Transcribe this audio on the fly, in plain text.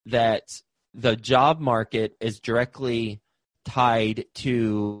that the job market is directly tied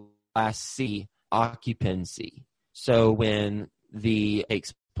to Class C occupancy. So when the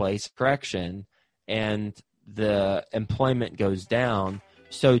takes place correction and the employment goes down,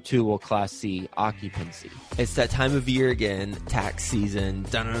 so too will Class C occupancy. It's that time of year again, tax season.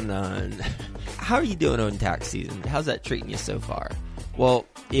 Dun-dun-dun. How are you doing on tax season? How's that treating you so far? Well,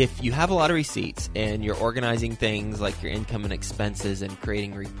 if you have a lot of receipts and you're organizing things like your income and expenses and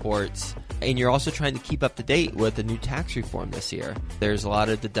creating reports, and you're also trying to keep up to date with the new tax reform this year, there's a lot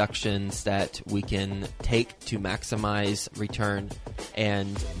of deductions that we can take to maximize return,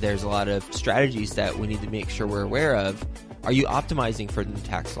 and there's a lot of strategies that we need to make sure we're aware of. Are you optimizing for the new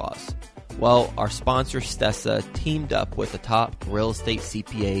tax laws? Well, our sponsor, Stessa, teamed up with the top real estate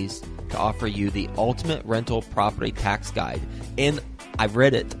CPAs to offer you the ultimate rental property tax guide. And I've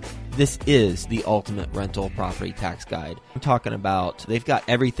read it. This is the ultimate rental property tax guide. I'm talking about they've got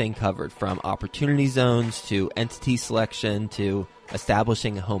everything covered from opportunity zones to entity selection to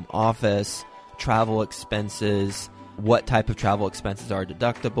establishing a home office, travel expenses, what type of travel expenses are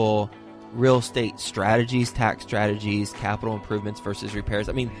deductible, real estate strategies, tax strategies, capital improvements versus repairs.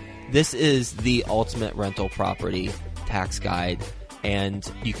 I mean, this is the ultimate rental property tax guide,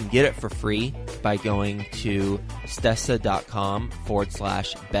 and you can get it for free by going to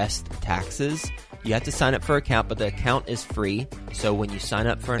stessa.com/best taxes. You have to sign up for an account, but the account is free. So when you sign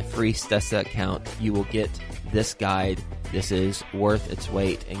up for a free Stessa account, you will get this guide. This is worth its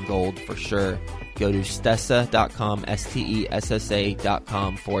weight in gold for sure. Go to stessa.com,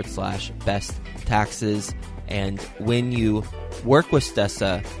 stessa.com/best taxes. And when you work with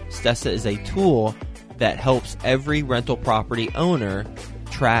Stessa, Stessa is a tool that helps every rental property owner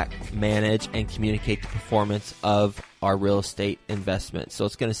track, manage, and communicate the performance of our real estate investment. So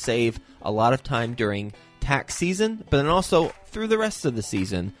it's going to save a lot of time during tax season, but then also through the rest of the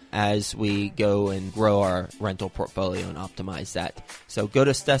season as we go and grow our rental portfolio and optimize that. So go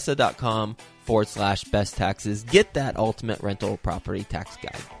to stessa.com/best taxes. Get that ultimate rental property tax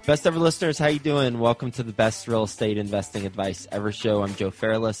guide. Best ever listeners, how you doing? Welcome to the best real estate investing advice ever show. I'm Joe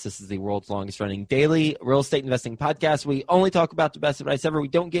Fairless. This is the world's longest running daily real estate investing podcast. We only talk about the best advice ever. We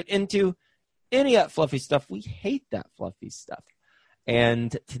don't get into any of that fluffy stuff. We hate that fluffy stuff.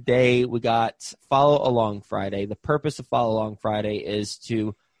 And today we got Follow Along Friday. The purpose of Follow Along Friday is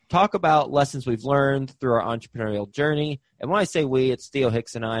to talk about lessons we've learned through our entrepreneurial journey. And when I say we, it's Theo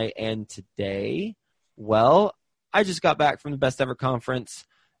Hicks and I. And today, well, I just got back from the Best Ever Conference,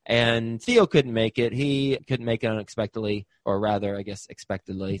 and Theo couldn't make it. He couldn't make it unexpectedly, or rather, I guess,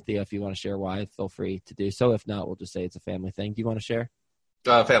 expectedly. Theo, if you want to share why, feel free to do so. If not, we'll just say it's a family thing. Do you want to share?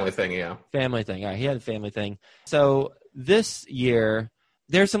 Family thing, yeah. Family thing. All right, he had a family thing. So this year,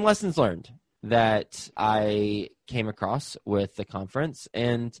 there's some lessons learned that I came across with the conference,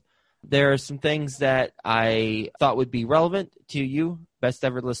 and there are some things that I thought would be relevant to you, best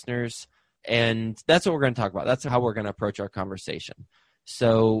ever listeners, and that's what we're going to talk about. That's how we're going to approach our conversation.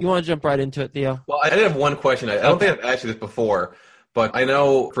 So you want to jump right into it, Theo? Well, I did have one question. I don't think I've asked you this before, but I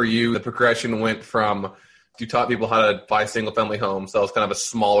know for you, the progression went from you taught people how to buy single-family homes. So that was kind of a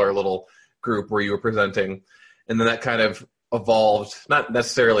smaller little group where you were presenting. And then that kind of evolved, not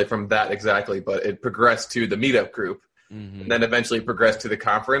necessarily from that exactly, but it progressed to the meetup group, and then eventually progressed to the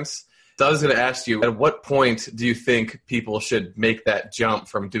conference. So I was going to ask you, at what point do you think people should make that jump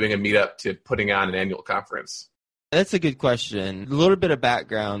from doing a meetup to putting on an annual conference? That's a good question. A little bit of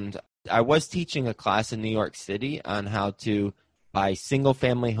background. I was teaching a class in New York City on how to buy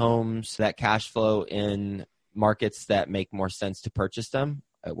single-family homes that cash flow in markets that make more sense to purchase them.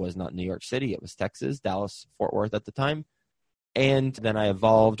 It was not New York City. It was Texas, Dallas, Fort Worth at the time. And then I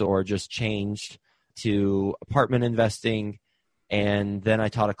evolved or just changed to apartment investing. And then I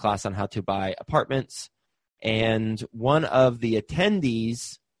taught a class on how to buy apartments. And one of the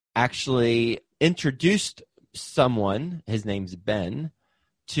attendees actually introduced someone, his name's Ben,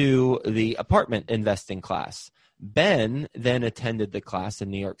 to the apartment investing class. Ben then attended the class in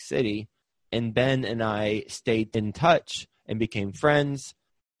New York City, and Ben and I stayed in touch and became friends.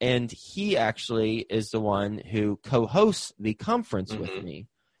 And he actually is the one who co-hosts the conference with me.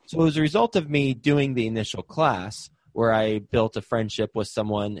 So it was a result of me doing the initial class where I built a friendship with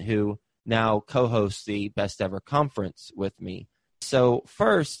someone who now co-hosts the Best Ever Conference with me. So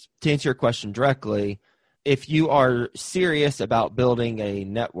first, to answer your question directly, if you are serious about building a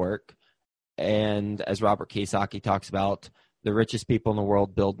network, and as Robert Kiyosaki talks about, the richest people in the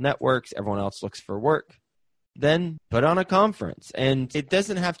world build networks, everyone else looks for work, then put on a conference. And it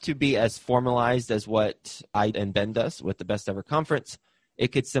doesn't have to be as formalized as what I and Ben does with the Best Ever Conference. It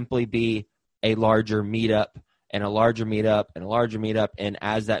could simply be a larger meetup, and a larger meetup and a larger meetup. And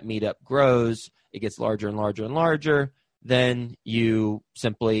as that meetup grows, it gets larger and larger and larger. Then you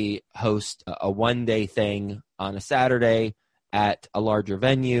simply host a one-day thing on a Saturday at a larger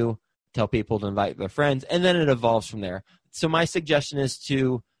venue, tell people to invite their friends, and then it evolves from there. So my suggestion is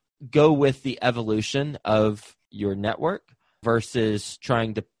to go with the evolution of your network versus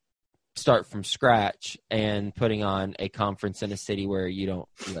trying to start from scratch and putting on a conference in a city where you don't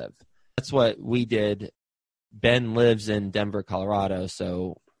live. That's what we did. Ben lives in Denver, Colorado,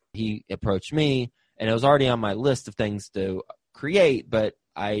 so he approached me, and it was already on my list of things to create, but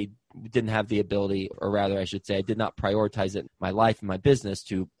I didn't have the ability, or rather I should say, I did not prioritize it in my life and my business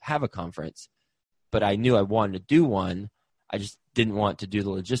to have a conference, but I knew I wanted to do one. I just didn't want to do the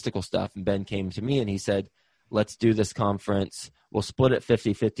logistical stuff, and Ben came to me and he said, let's do this conference. We'll split it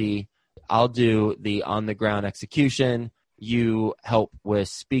 50-50. I'll do the on-the-ground execution. You help with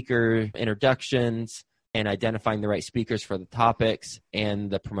speaker introductions and identifying the right speakers for the topics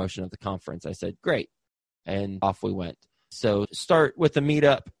and the promotion of the conference. I said, great. And off we went. So start with the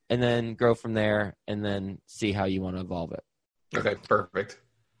meetup and then grow from there and then see how you want to evolve it. Okay, perfect.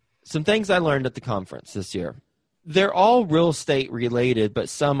 Some things I learned at the conference this year. They're all real estate related, but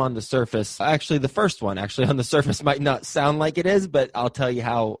some on the surface. Actually, the first one on the surface might not sound like it is, but I'll tell you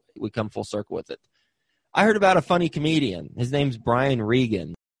how we come full circle with it. I heard about a funny comedian. His name's Brian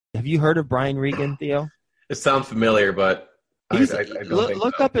Regan. Have you heard of Brian Regan, Theo? It sounds familiar, but I don't think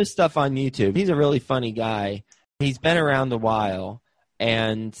look so. up his stuff on YouTube. He's a really funny guy. He's been around a while,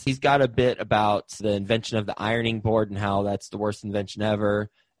 and he's got a bit about the invention of the ironing board and how that's the worst invention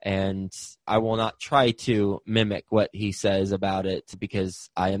ever. And I will not try to mimic what he says about it because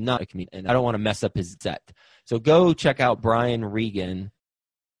I am not a comedian and I don't want to mess up his set. So go check out Brian Regan.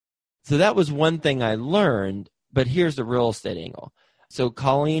 So that was one thing I learned, but here's the real estate angle. So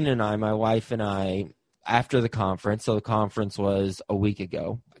Colleen and I, my wife and I, after the conference, so the conference was a week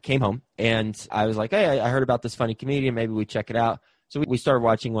ago, I came home and I was like, hey, I heard about this funny comedian. Maybe we check it out. So we started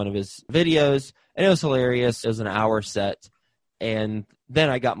watching one of his videos and it was hilarious. It was an hour set. And then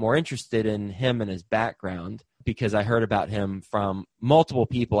I got more interested in him and his background because I heard about him from multiple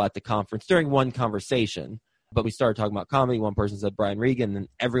people at the conference during one conversation. But we started talking about comedy. One person said Brian Regan, and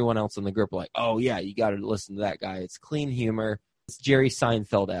everyone else in the group were like, oh, yeah, you got to listen to that guy. It's clean humor. It's Jerry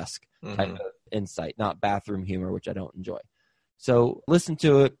Seinfeld-esque type of insight, not bathroom humor, which I don't enjoy. So listen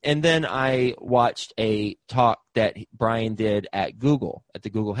to it. And then I watched a talk that Brian did at Google. At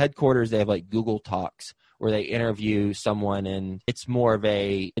the Google headquarters, they have like Google Talks, where they interview someone, and it's more of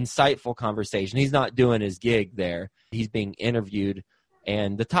a insightful conversation. He's not doing his gig there. He's being interviewed,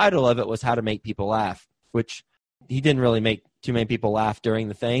 and the title of it was How to Make People Laugh, which he didn't really make too many people laugh during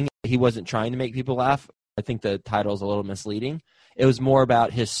the thing. He wasn't trying to make people laugh. I think the title is a little misleading. It was more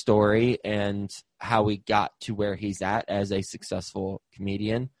about his story and how he got to where he's at as a successful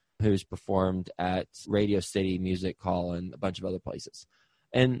comedian who's performed at Radio City Music Hall and a bunch of other places.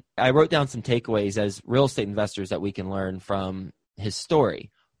 And I wrote down some takeaways as real estate investors that we can learn from his story.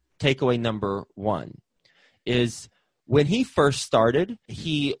 Takeaway number one is when he first started,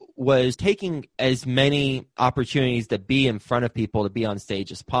 he was taking as many opportunities to be in front of people, to be on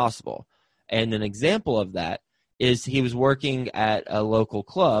stage as possible. And an example of that is he was working at a local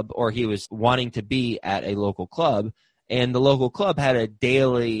club, or he was wanting to be at a local club, and the local club had a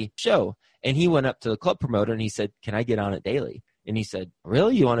daily show. And he went up to the club promoter and he said, can I get on it daily? And he said,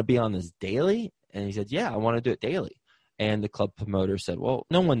 really? You want to be on this daily? And he said, yeah, I want to do it daily. And the club promoter said, well,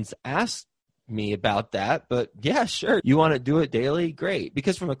 no one's asked me about that, but yeah, sure. You want to do it daily? Great.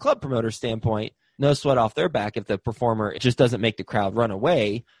 Because from a club promoter standpoint, no sweat off their back if the performer just doesn't make the crowd run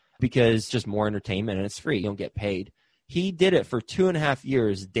away, because it's just more entertainment and it's free. You don't get paid. He did it for 2.5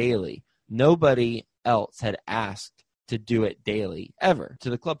 years daily. Nobody else had asked to do it daily ever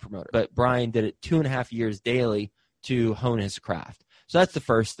to the club promoter. But Brian did it 2.5 years daily to hone his craft. So that's the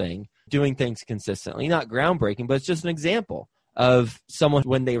first thing, doing things consistently. Not groundbreaking, but it's just an example of someone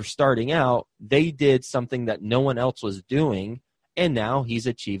when they were starting out, they did something that no one else was doing, and now he's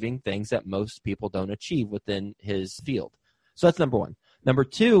achieving things that most people don't achieve within his field. So that's number one. Number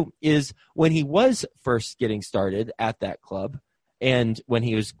two is when he was first getting started at that club and when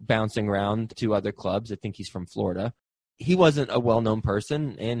he was bouncing around to other clubs, I think he's from Florida, he wasn't a well-known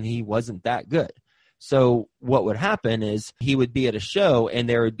person and he wasn't that good. So what would happen is he would be at a show and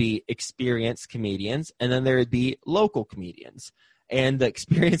there would be experienced comedians and then there would be local comedians. And the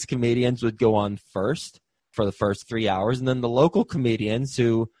experienced comedians would go on first for the first 3 hours. And then the local comedians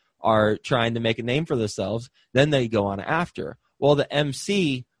who are trying to make a name for themselves, then they go on after. Well, the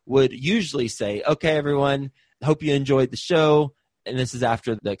MC would usually say, okay, everyone, hope you enjoyed the show. And this is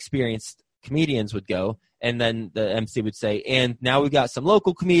after the experienced comedians would go. And then the MC would say, and now we've got some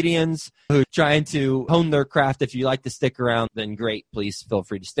local comedians who are trying to hone their craft. If you like to stick around, then great. Please feel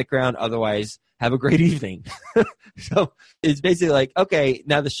free to stick around. Otherwise, have a great evening. So it's basically like, okay,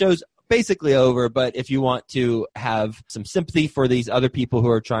 now the show's basically over, but if you want to have some sympathy for these other people who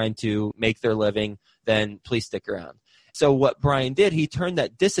are trying to make their living, then please stick around. So what Brian did, he turned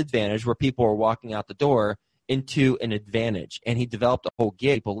that disadvantage where people were walking out the door into an advantage, and he developed a whole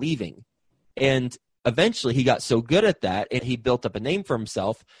gig, people leaving. And eventually he got so good at that, and he built up a name for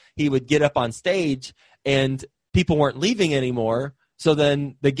himself. He would get up on stage and people weren't leaving anymore. So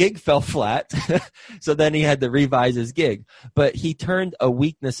then the gig fell flat. So then he had to revise his gig. But he turned a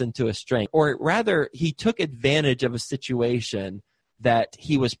weakness into a strength, or rather he took advantage of a situation that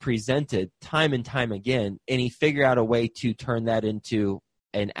he was presented time and time again, and he figured out a way to turn that into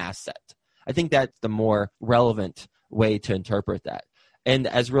an asset. I think that's the more relevant way to interpret that. And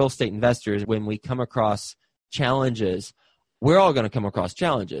as real estate investors, when we come across challenges, we're all going to come across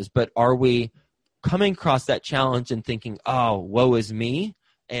challenges, but are we coming across that challenge and thinking, oh, woe is me,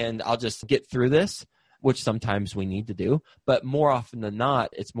 and I'll just get through this, which sometimes we need to do. But more often than not,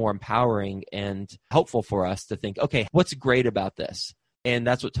 it's more empowering and helpful for us to think, okay, what's great about this? And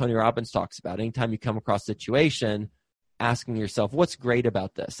that's what Tony Robbins talks about. Anytime you come across a situation, asking yourself, what's great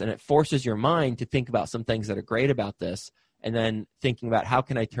about this? And it forces your mind to think about some things that are great about this, and then thinking about how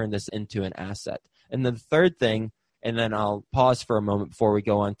can I turn this into an asset? And then the third thing, and then I'll pause for a moment before we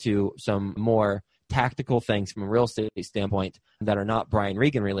go on to some more tactical things from a real estate standpoint that are not Brian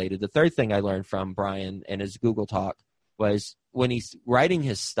Regan related. The third thing I learned from Brian and his Google Talk was when he's writing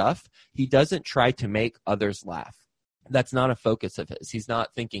his stuff, he doesn't try to make others laugh. That's not a focus of his. He's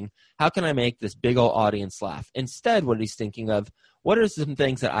not thinking, how can I make this big old audience laugh? Instead, what he's thinking of, what are some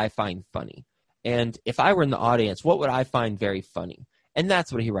things that I find funny? And if I were in the audience, what would I find very funny? And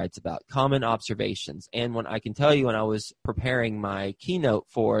that's what he writes about, common observations. And when I can tell you, when I was preparing my keynote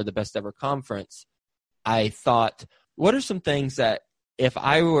for the Best Ever Conference, I thought, what are some things that if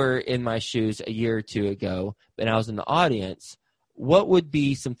I were in my shoes a year or two ago and I was in the audience, what would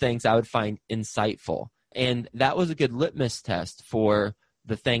be some things I would find insightful? And that was a good litmus test for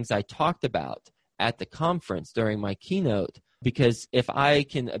the things I talked about at the conference during my keynote. Because if I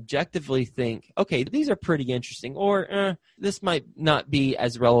can objectively think, okay, these are pretty interesting, or this might not be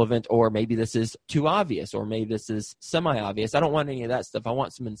as relevant, or maybe this is too obvious, or maybe this is semi-obvious. I don't want any of that stuff. I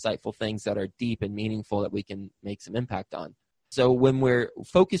want some insightful things that are deep and meaningful that we can make some impact on. So when we're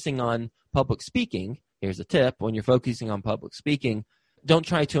focusing on public speaking, here's a tip. When you're focusing on public speaking, don't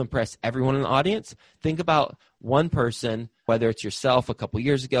try to impress everyone in the audience. Think about one person, whether it's yourself a couple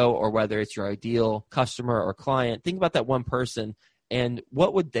years ago or whether it's your ideal customer or client. Think about that one person and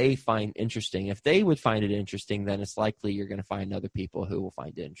what would they find interesting. If they would find it interesting, then it's likely you're going to find other people who will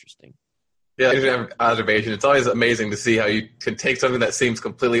find it interesting. Yeah, interesting observation. It's always amazing to see how you can take something that seems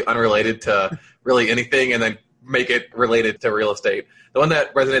completely unrelated to really anything and then make it related to real estate. The one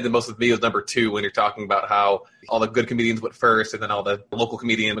that resonated the most with me was number 2, when you're talking about how all the good comedians went first and then all the local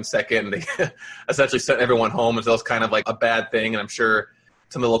comedians went second. And they essentially sent everyone home. And so it was kind of like a bad thing. And I'm sure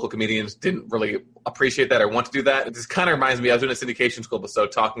some of the local comedians didn't really appreciate that or want to do that. It just kind of reminds me, I was doing a syndication school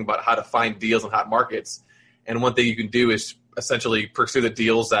episode talking about how to find deals in hot markets. And one thing you can do is essentially pursue the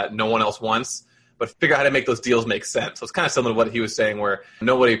deals that no one else wants, but figure out how to make those deals make sense. So it's kind of similar to what he was saying, where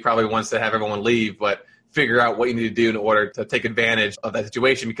nobody probably wants to have everyone leave, but figure out what you need to do in order to take advantage of that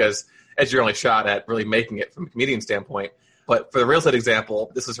situation, because it's your only shot at really making it from a comedian standpoint. But for the real estate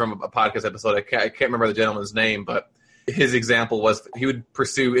example, this is from a podcast episode. I can't remember the gentleman's name, but his example was he would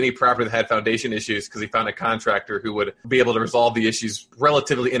pursue any property that had foundation issues because he found a contractor who would be able to resolve the issues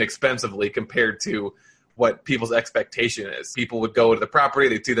relatively inexpensively compared to what people's expectation is. People would go to the property,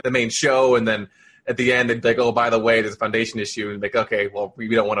 they'd see the main show, and then at the end, they'd be like, oh, by the way, there's a foundation issue. And like, okay, well, we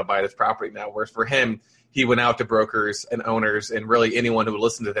don't want to buy this property now. Whereas for him, he went out to brokers and owners and really anyone who would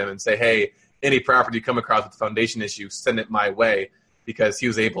listen to him and say, hey, any property you come across with a foundation issue, send it my way, because he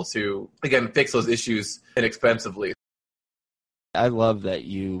was able to, again, fix those issues inexpensively. I love that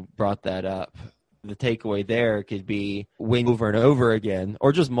you brought that up. The takeaway there could be win over and over again,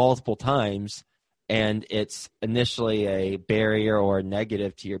 or just multiple times, and it's initially a barrier or a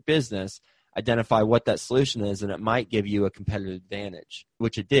negative to your business. Identify what that solution is, and it might give you a competitive advantage,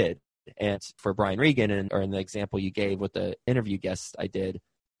 which it did. And for Brian Regan, or in the example you gave with the interview guest I did,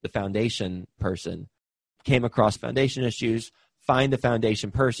 the foundation person came across foundation issues, find the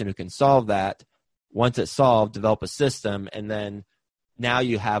foundation person who can solve that. Once it's solved, develop a system, and then now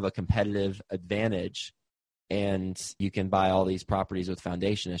you have a competitive advantage, and you can buy all these properties with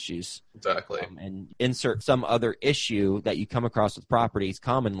foundation issues. Exactly. And insert some other issue that you come across with properties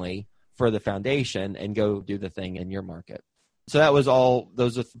commonly for the foundation and go do the thing in your market. So that was all.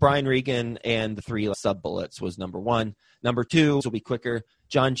 Those with Brian Regan and the 3 sub bullets was number 1. Number 2 will be quicker.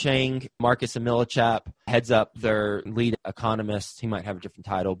 John Chang, Marcus and Millichap heads up their lead economist. He might have a different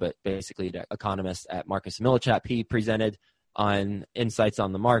title, but basically the economist at Marcus and Millichap. He presented on insights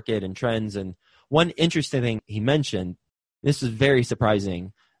on the market and trends. And one interesting thing he mentioned, this is very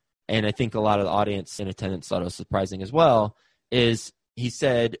surprising, and I think a lot of the audience in attendance thought it was surprising as well, is he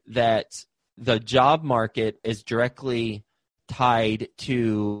said that the job market is directly tied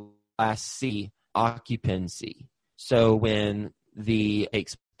to Class C occupancy. So when the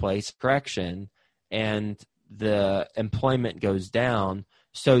takes place correction and the employment goes down,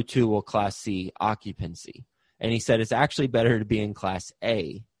 so too will Class C occupancy. And he said it's actually better to be in Class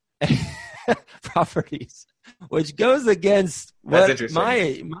A properties, which goes against what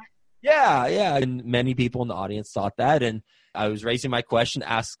and many people in the audience thought that. And I was raising my question,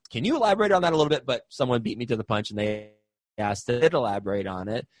 asked, can you elaborate on that a little bit? But someone beat me to the punch and they asked to elaborate on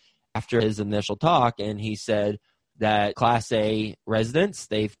it after his initial talk. And he said that Class A residents,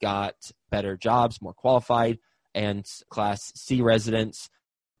 they've got better jobs, more qualified, and Class C residents,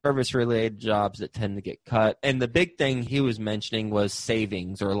 service-related jobs that tend to get cut. And the big thing he was mentioning was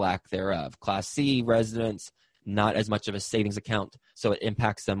savings or lack thereof. Class C residents, not as much of a savings account, so it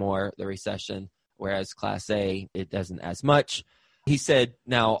impacts them more, the recession, whereas Class A, it doesn't as much. He said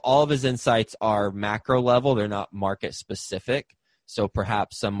now all of his insights are macro level. They're not market specific, so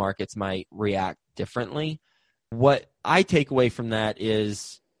perhaps some markets might react differently. What I take away from that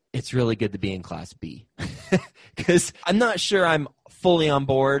is it's really good to be in Class B because I'm not sure I'm fully on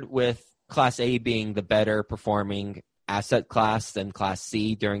board with Class A being the better performing asset class than Class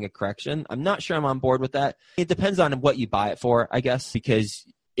C during a correction. I'm not sure I'm on board with that. It depends on what you buy it for, I guess, because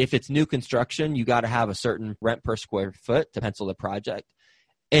if it's new construction, you got to have a certain rent per square foot to pencil the project.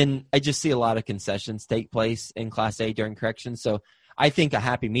 And I just see a lot of concessions take place in Class A during corrections. So I think a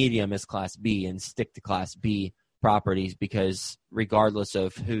happy medium is Class B and stick to Class B properties because regardless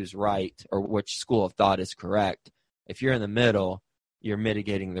of who's right or which school of thought is correct, if you're in the middle, you're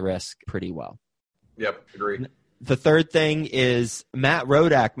mitigating the risk pretty well. Yep, agree. The third thing is Matt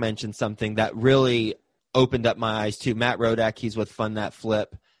Rodak mentioned something that really opened up my eyes too. Matt Rodak, he's with Fund That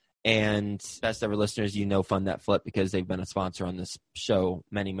Flip. And best ever listeners, you know Fund That Flip because they've been a sponsor on this show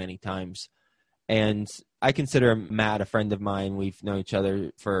many, many times. And I consider Matt a friend of mine. We've known each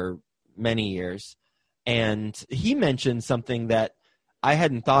other for many years. And he mentioned something that I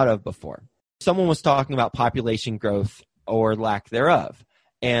hadn't thought of before. Someone was talking about population growth or lack thereof.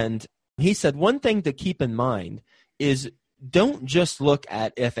 And he said one thing to keep in mind is don't just look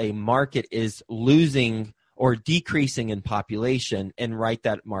at if a market is losing or decreasing in population and write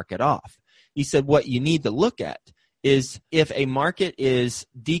that market off. He said what you need to look at is if a market is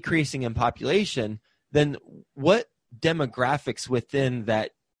decreasing in population, then what demographics within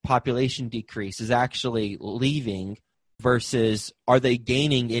that population decrease is actually leaving versus are they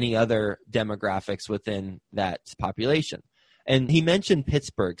gaining any other demographics within that population? And he mentioned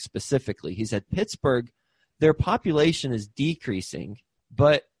Pittsburgh specifically. He said Pittsburgh, their population is decreasing,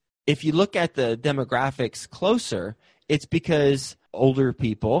 but if you look at the demographics closer, it's because older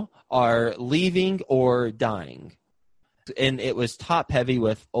people are leaving or dying. And it was top heavy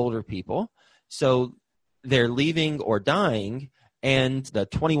with older people. So they're leaving or dying, and the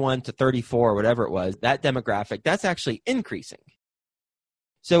 21 to 34 or whatever it was, that demographic, that's actually increasing.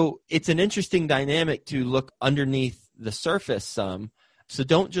 So it's an interesting dynamic to look underneath the surface some. So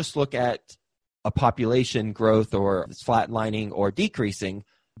don't just look at a population growth or flatlining or decreasing.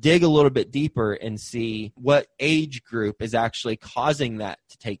 Dig a little bit deeper and see what age group is actually causing that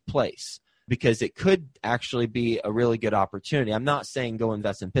to take place, because it could actually be a really good opportunity. I'm not saying go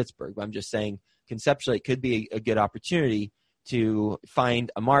invest in Pittsburgh, but I'm just saying conceptually it could be a good opportunity to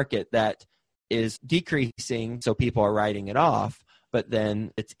find a market that is decreasing, so people are writing it off, but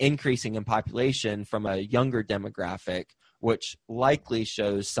then it's increasing in population from a younger demographic, which likely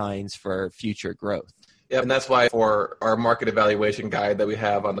shows signs for future growth. Yeah, and that's why for our market evaluation guide that we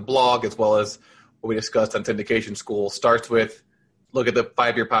have on the blog, as well as what we discussed on Syndication School, starts with look at the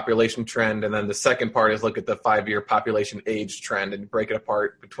 5-year population trend, and then the second part is look at the 5-year population age trend and break it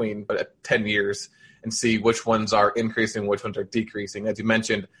apart between 10 years and see which ones are increasing, which ones are decreasing. As you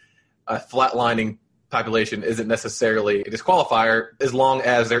mentioned, a flatlining population isn't necessarily a disqualifier as long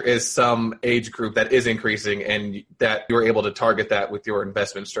as there is some age group that is increasing and that you were able to target that with your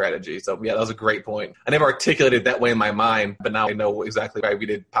investment strategy. So yeah, that was a great point. I never articulated it that way in my mind, but now I know exactly why we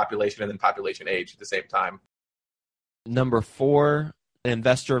did population and then population age at the same time. Number 4, an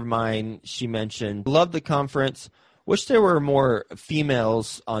investor of mine, she mentioned, love the conference. wish there were more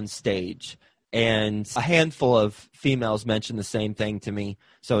females on stage. And a handful of females mentioned the same thing to me.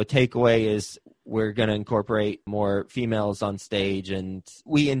 So a takeaway is we're going to incorporate more females on stage. And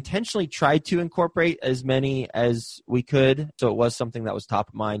we intentionally tried to incorporate as many as we could. So it was something that was top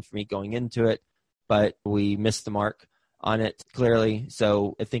of mind for me going into it. But we missed the mark on it clearly.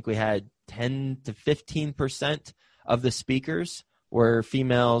 So I think we had 10 to 15% of the speakers were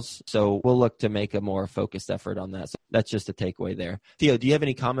females. So we'll look to make a more focused effort on that. So that's just a takeaway there. Theo, do you have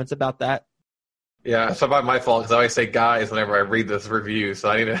any comments about that? Yeah, it's about my fault because I always say guys whenever I read this review. So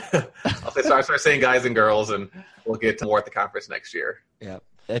I need to I'll start saying guys and girls, and we'll get to more at the conference next year. Yeah,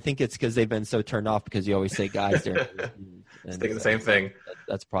 I think it's because they've been so turned off because you always say guys during thinking the same thing.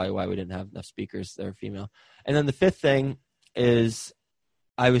 That's probably why we didn't have enough speakers that are female. And then the fifth thing is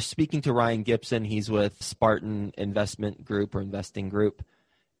I was speaking to Ryan Gibson. He's with Spartan Investment Group or Investing Group,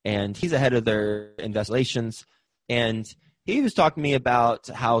 and he's the head of their investigations. And he was talking to me about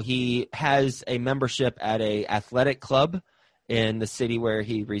how he has a membership at a athletic club in the city where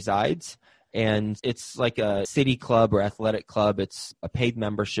he resides. And it's like a city club or athletic club. It's a paid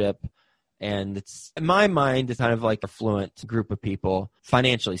membership. And it's, in my mind, it's kind of like a affluent group of people,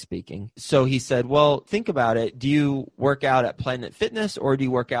 financially speaking. So he said, well, think about it. Do you work out at Planet Fitness or do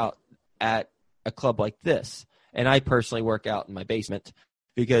you work out at a club like this? And I personally work out in my basement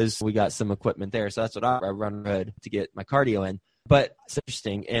because we got some equipment there. So that's what I run around to get my cardio in. But it's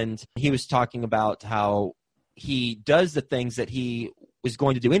interesting. And he was talking about how he does the things that he was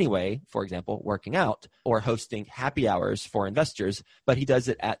going to do anyway, for example, working out or hosting happy hours for investors, but he does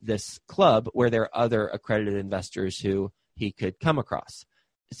it at this club where there are other accredited investors who he could come across.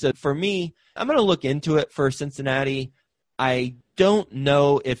 So for me, I'm going to look into it for Cincinnati. I don't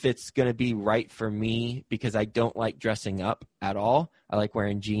know if it's going to be right for me because I don't like dressing up at all. I like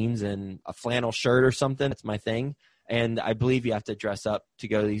wearing jeans and a flannel shirt or something. That's my thing. And I believe you have to dress up to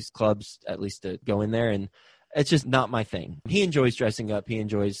go to these clubs, at least to go in there. And it's just not my thing. He enjoys dressing up. He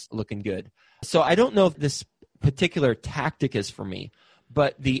enjoys looking good. So I don't know if this particular tactic is for me,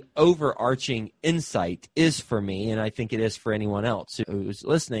 but the overarching insight is for me, and I think it is for anyone else who's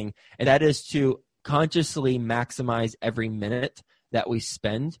listening, and that is to consciously maximize every minute that we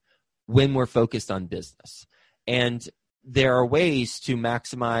spend when we're focused on business. And there are ways to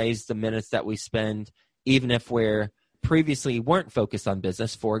maximize the minutes that we spend even if we're previously weren't focused on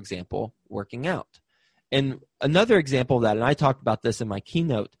business, for example, working out. And another example of that, and I talked about this in my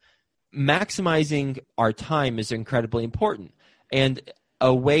keynote, maximizing our time is incredibly important. And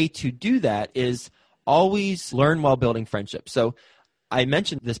a way to do that is always learn while building friendships. So I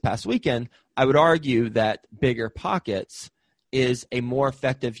mentioned this past weekend, I would argue that Bigger Pockets is a more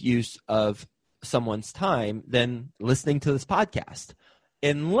effective use of someone's time than listening to this podcast,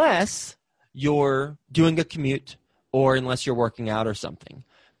 unless you're doing a commute or unless you're working out or something.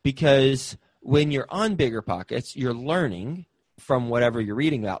 Because when you're on Bigger Pockets, you're learning from whatever you're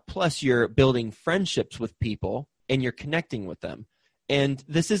reading about, plus you're building friendships with people and you're connecting with them. And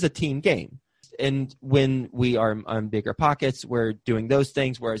this is a team game. And when we are on Bigger Pockets, we're doing those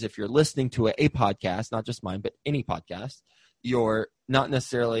things. Whereas if you're listening to a podcast, not just mine, but any podcast, you're not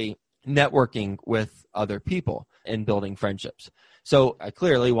necessarily networking with other people and building friendships. So I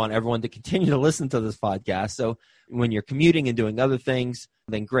clearly want everyone to continue to listen to this podcast. So when you're commuting and doing other things,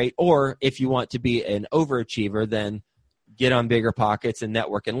 then great. Or if you want to be an overachiever, then get on Bigger Pockets and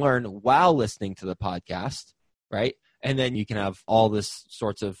network and learn while listening to the podcast, right? And then you can have all this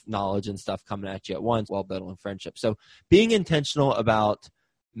sorts of knowledge and stuff coming at you at once while building friendship. So being intentional about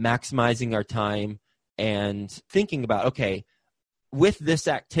maximizing our time and thinking about, okay, with this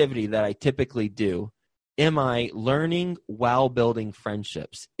activity that I typically do, am I learning while building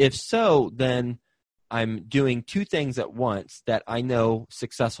friendships? If so, then I'm doing two things at once that I know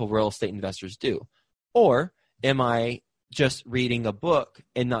successful real estate investors do. Or am I just reading a book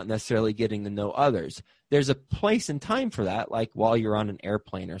and not necessarily getting to know others? There's a place and time for that, like while you're on an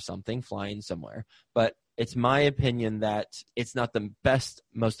airplane or something, flying somewhere. But it's my opinion that it's not the best,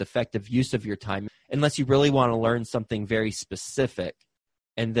 most effective use of your time unless you really want to learn something very specific.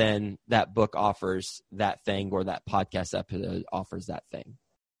 And then that book offers that thing or that podcast episode offers that thing.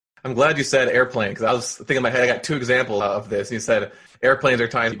 I'm glad you said airplane because I was thinking in my head, I got two examples of this. You said airplanes are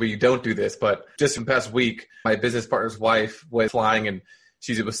times where you don't do this, but just in the past week, my business partner's wife was flying and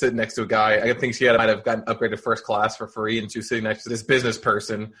she was sitting next to a guy. I think she might have gotten upgraded first class for free, and she was sitting next to this business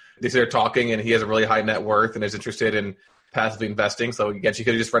person. They started talking, and he has a really high net worth and is interested in passively investing. So again, she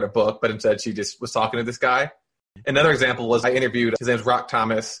could have just read a book, but instead she just was talking to this guy. Another example was I interviewed, his name's Rock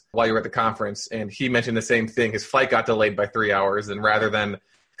Thomas, while you were at the conference, and he mentioned the same thing. His flight got delayed by 3 hours, and rather than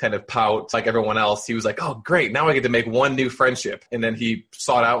kind of pout like everyone else. He was like, oh, great, now I get to make one new friendship. And then he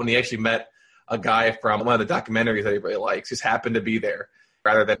sought out and he actually met a guy from one of the documentaries that he really likes, just happened to be there.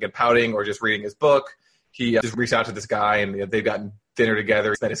 Rather than pouting or just reading his book, he just reached out to this guy and they've gotten dinner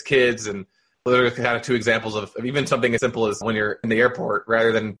together, met his kids, and literally kind of two examples of even something as simple as when you're in the airport,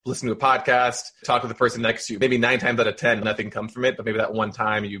 rather than listen to a podcast, talk to the person next to you. Maybe 9 times out of 10, nothing comes from it, but maybe that one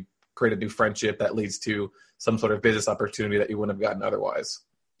time you create a new friendship that leads to some sort of business opportunity that you wouldn't have gotten otherwise.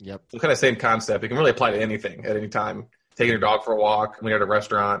 Yep. So kind of same concept. It can really apply to anything at any time. Taking your dog for a walk, when you're at a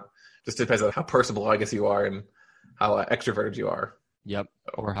restaurant, just depends on how personable, I guess, you are and how extroverted you are. Yep.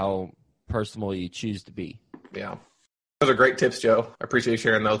 Or how personal you choose to be. Yeah. Those are great tips, Joe. I appreciate you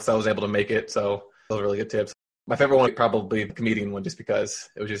sharing those. I was able to make it, so those are really good tips. My favorite one probably the comedian one, just because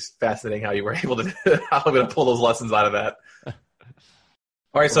it was just fascinating how you were able to pull those lessons out of that.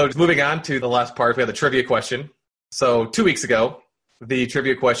 All right, so moving on to the last part, we have the trivia question. So 2 weeks ago, the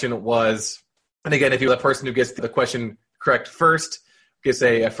trivia question was, and again, if you're the person who gets the question correct first, gets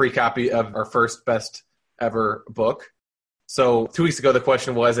a free copy of our first best ever book. So 2 weeks ago, the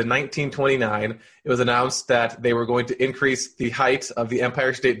question was, in 1929, it was announced that they were going to increase the height of the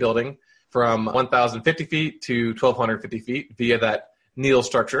Empire State Building from 1,050 feet to 1,250 feet via that needle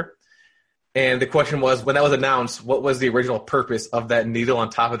structure. And the question was, when that was announced, what was the original purpose of that needle on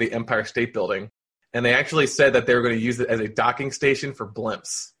top of the Empire State Building? And they actually said that they were going to use it as a docking station for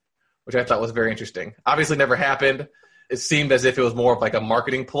blimps, which I thought was very interesting. Obviously never happened. It seemed as if it was more of like a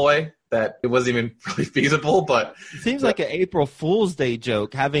marketing ploy, that it wasn't even really feasible. But it seems like an April Fool's Day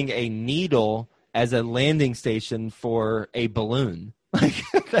joke, having a needle as a landing station for a balloon. Like,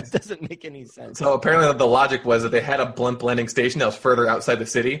 that doesn't make any sense. So apparently the logic was that they had a blimp landing station that was further outside the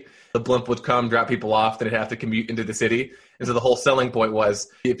city. The blimp would come, drop people off, then it'd have to commute into the city. And so the whole selling point was,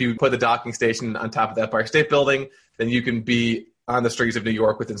 if you put the docking station on top of the Empire State Building, then you can be on the streets of New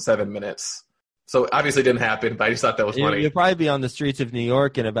York within 7 minutes. So obviously it didn't happen, but I just thought that was funny. You'll probably be on the streets of New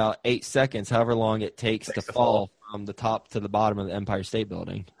York in about 8 seconds, however long it takes to fall from the top to the bottom of the Empire State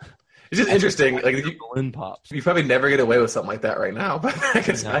Building. It's just interesting. Like balloon pops. You probably never get away with something like that right now, but back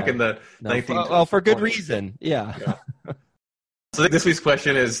in the 1920s. Well, for good reason. Yeah. So this week's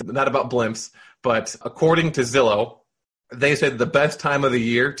question is not about blimps, but according to Zillow, they said the best time of the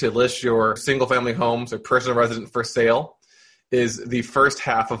year to list your single-family homes or personal residence for sale is the first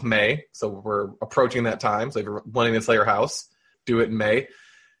half of May. So we're approaching that time. So if you're wanting to sell your house, do it in May.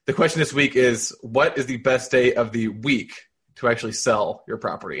 The question this week is, what is the best day of the week to actually sell your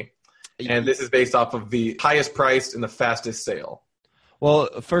property? And this is based off of the highest priced and the fastest sale. Well,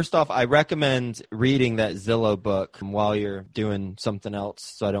 first off, I recommend reading that Zillow book while you're doing something else,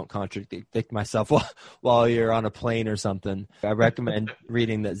 so I don't contradict myself while you're on a plane or something. I recommend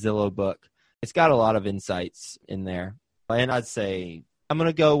reading that Zillow book. It's got a lot of insights in there. And I'd say I'm going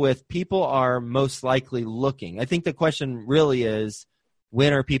to go with people are most likely looking. I think the question really is,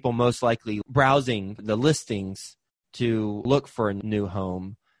 when are people most likely browsing the listings to look for a new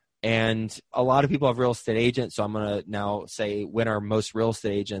home? And a lot of people have real estate agents, so I'm going to now say, when are most real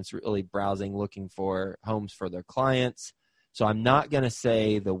estate agents really browsing, looking for homes for their clients? So I'm not going to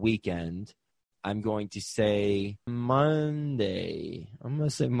say the weekend. I'm going to say Monday. I'm going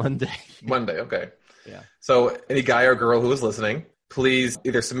to say Monday. Monday, okay. Yeah. So any guy or girl who is listening, please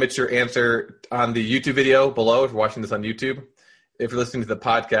either submit your answer on the YouTube video below if you're watching this on YouTube. If you're listening to the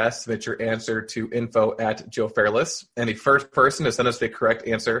podcast, submit your answer to info@JoeFairless. And the first person to send us the correct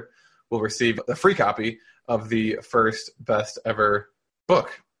answer will receive a free copy of the first best ever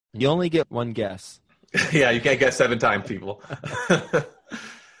book. You only get one guess. Yeah, you can't guess 7 times, people.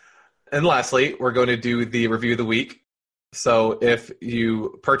 And lastly, we're going to do the review of the week. So if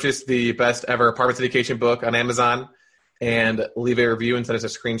you purchase the best ever apartment syndication book on Amazon and leave a review and send us a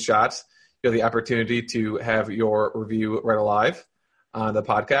screenshot, you have the opportunity to have your review read alive on the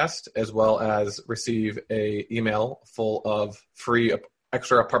podcast, as well as receive an email full of free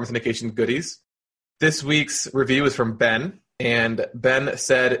extra apartment syndication goodies. This week's review is from Ben, and Ben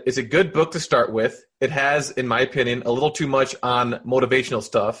said, it's a good book to start with. It has, in my opinion, a little too much on motivational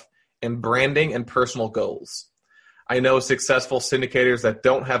stuff and branding and personal goals. I know successful syndicators that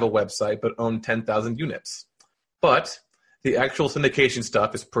don't have a website but own 10,000 units. But the actual syndication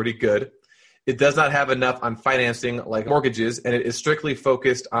stuff is pretty good. It does not have enough on financing like mortgages, and it is strictly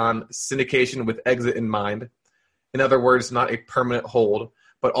focused on syndication with exit in mind. In other words, not a permanent hold,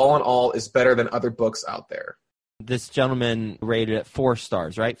 but all in all is better than other books out there. This gentleman rated it 4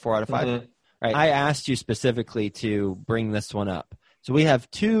 stars, right? 4 out of 5. Mm-hmm. Right. I asked you specifically to bring this one up. So we have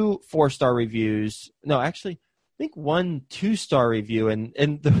 2 4-star reviews. No, actually, I think 1 2-star review. And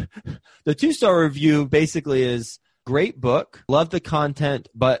the 2-star review basically is Great book. Loved the content,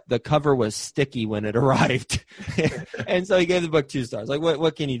 but the cover was sticky when it arrived. And so he gave the book 2 stars. Like,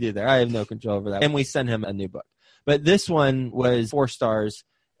 what can you do there? I have no control over that. And we sent him a new book. But this one was 4 stars,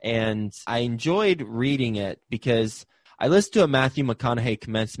 and I enjoyed reading it because I listened to a Matthew McConaughey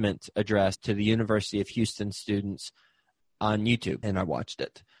commencement address to the University of Houston students on YouTube, and I watched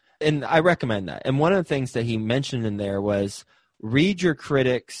it. And I recommend that. And one of the things that he mentioned in there was read your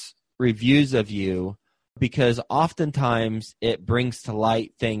critics' reviews of you, because oftentimes it brings to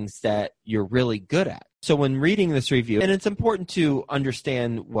light things that you're really good at. So when reading this review, and it's important to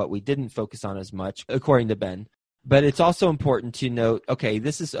understand what we didn't focus on as much, according to Ben, but it's also important to note, okay,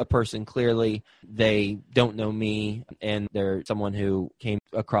 this is a person, clearly they don't know me, and they're someone who came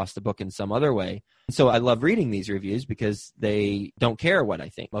across the book in some other way. So I love reading these reviews because they don't care what I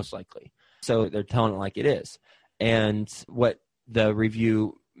think, most likely. So they're telling it like it is. And what the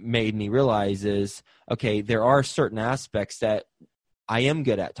review made me realize is, okay, there are certain aspects that I am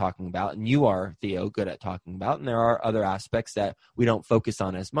good at talking about, and you are, Theo, good at talking about, and there are other aspects that we don't focus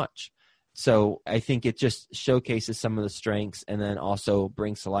on as much. So I think it just showcases some of the strengths, and then also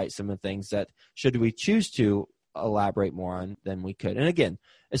brings to light some of the things that, should we choose to elaborate more on, then we could. And again,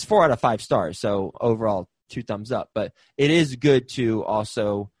 it's 4 out of 5 stars, so overall 2 thumbs up. But it is good to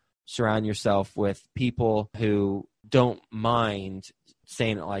also surround yourself with people who don't mind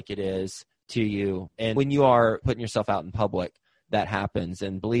saying it like it is to you. And when you are putting yourself out in public, that happens.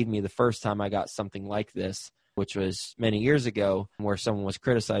 And believe me, the first time I got something like this, which was many years ago, where someone was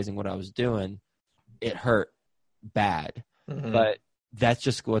criticizing what I was doing, it hurt bad. Mm-hmm. But that's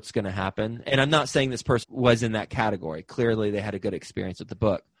just what's going to happen. And I'm not saying this person was in that category. Clearly, they had a good experience with the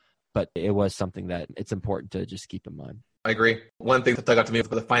book, but it was something that it's important to just keep in mind. I agree. One thing that stuck out to me was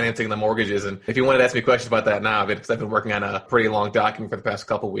the financing and the mortgages. And if you wanted to ask me questions about that now, because I've been working on a pretty long document for the past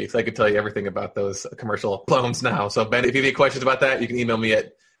couple of weeks, I could tell you everything about those commercial loans now. So Ben, if you have any questions about that, you can email me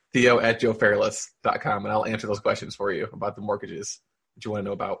at theo@joefairless.com, and I'll answer those questions for you about the mortgages that you want to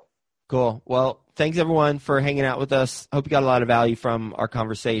know about. Cool. Well, thanks everyone for hanging out with us. Hope you got a lot of value from our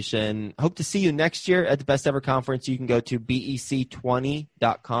conversation. Hope to see you next year at the Best Ever Conference. You can go to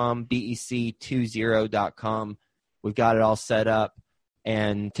bec20.com, bec20.com. We've got it all set up,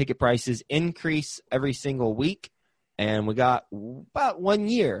 and ticket prices increase every single week, and we got about 1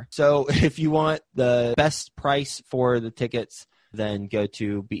 year. So if you want the best price for the tickets, then go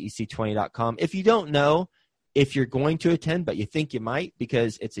to bec20.com. If you don't know if you're going to attend, but you think you might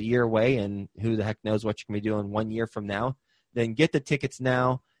because it's a year away and who the heck knows what you're going to be doing 1 year from now, then get the tickets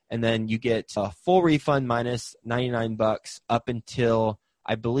now, and then you get a full refund minus $99 up until,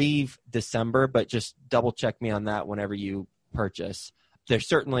 I believe, December, but just double check me on that whenever you purchase. There's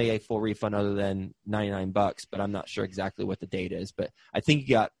certainly a full refund other than $99, but I'm not sure exactly what the date is. But I think you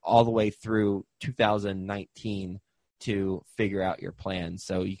got all the way through 2019 to figure out your plan.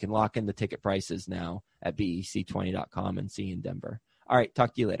 So you can lock in the ticket prices now at bec20.com and see you in Denver. All right,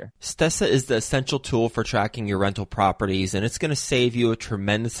 talk to you later. Stessa is the essential tool for tracking your rental properties, and it's going to save you a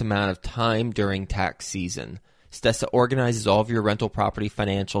tremendous amount of time during tax season. Stessa organizes all of your rental property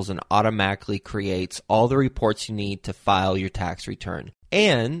financials and automatically creates all the reports you need to file your tax return.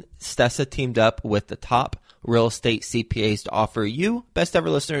 And Stessa teamed up with the top real estate CPAs to offer you, Best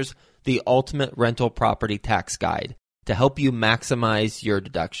Ever listeners, the ultimate rental property tax guide to help you maximize your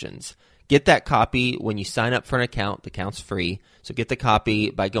deductions. Get that copy when you sign up for an account. The account's free. So get the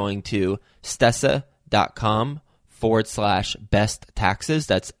copy by going to stessa.com/best taxes.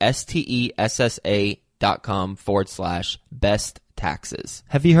 That's STESSA.com/best taxes.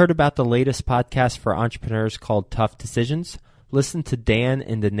 Have you heard about the latest podcast for entrepreneurs called Tough Decisions? Listen to Dan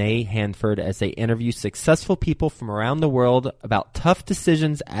and Danae Hanford as they interview successful people from around the world about tough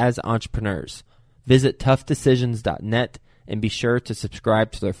decisions as entrepreneurs. Visit toughdecisions.net and be sure to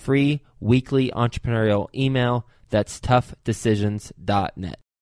subscribe to their free weekly entrepreneurial email. That's toughdecisions.net.